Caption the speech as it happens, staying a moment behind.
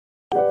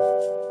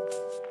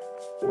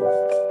Hi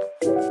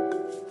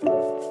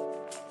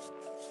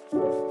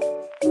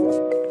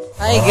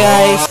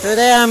guys,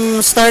 today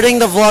I'm starting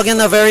the vlog in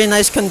a very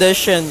nice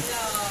condition.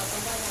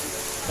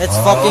 It's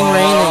fucking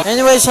raining.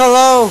 Anyways,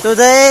 hello.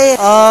 Today,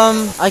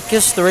 I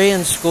kissed Ray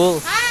in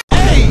school.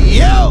 Hey,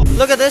 yo!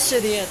 Look at this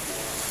idiot.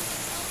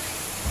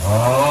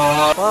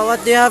 Well,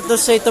 what do you have to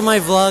say to my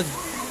vlog?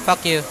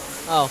 Fuck you.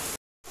 Oh.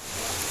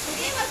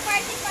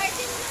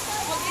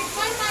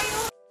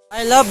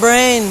 I love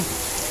rain.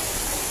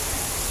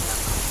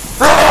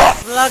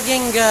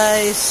 Vlogging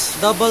guys.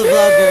 Double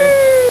vlogger.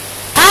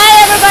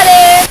 Hi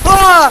everybody!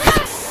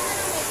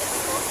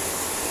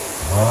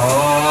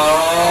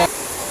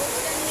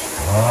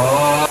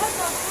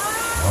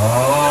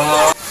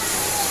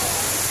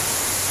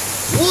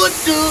 What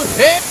the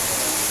heck?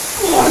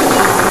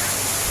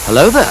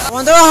 Hello there. I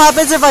wonder what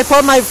happens if I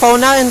put my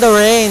phone out in the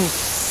rain.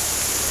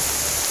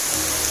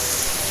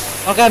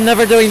 Okay, I'm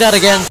never doing that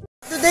again.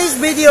 Today's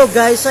video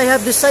guys, I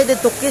have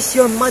decided to kiss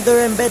your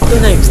mother in bed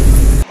tonight.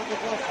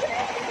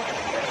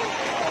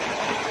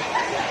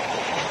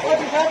 What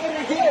is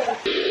happening here?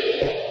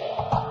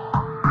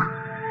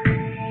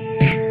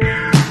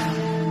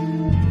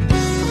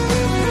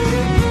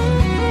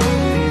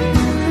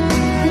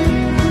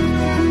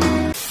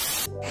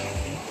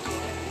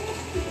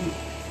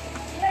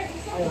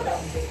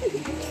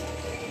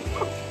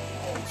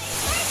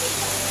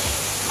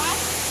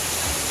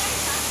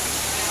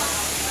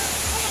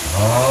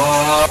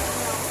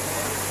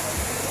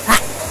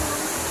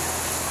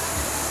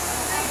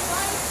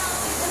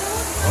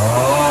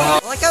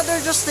 Like how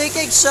they're just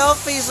taking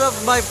selfies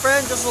of my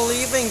friend just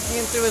leaving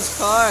into his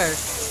car.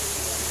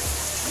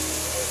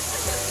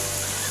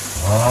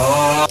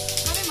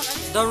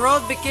 The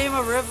road became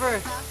a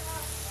river.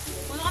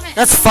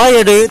 That's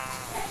fire, dude.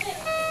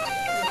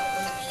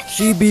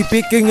 She be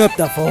picking up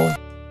the phone.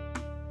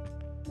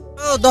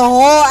 Oh, the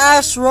whole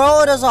ass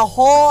road is a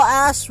whole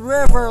ass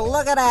river.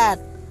 Look at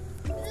that.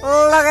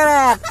 Look at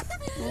that.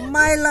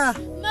 Myla.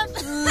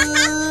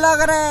 Look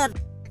at that.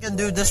 I can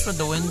do this with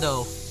the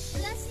window.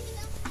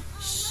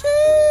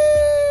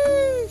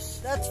 Sheesh.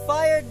 That's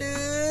fire,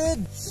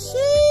 dude.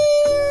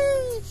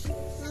 Sheesh.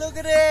 Look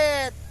at it.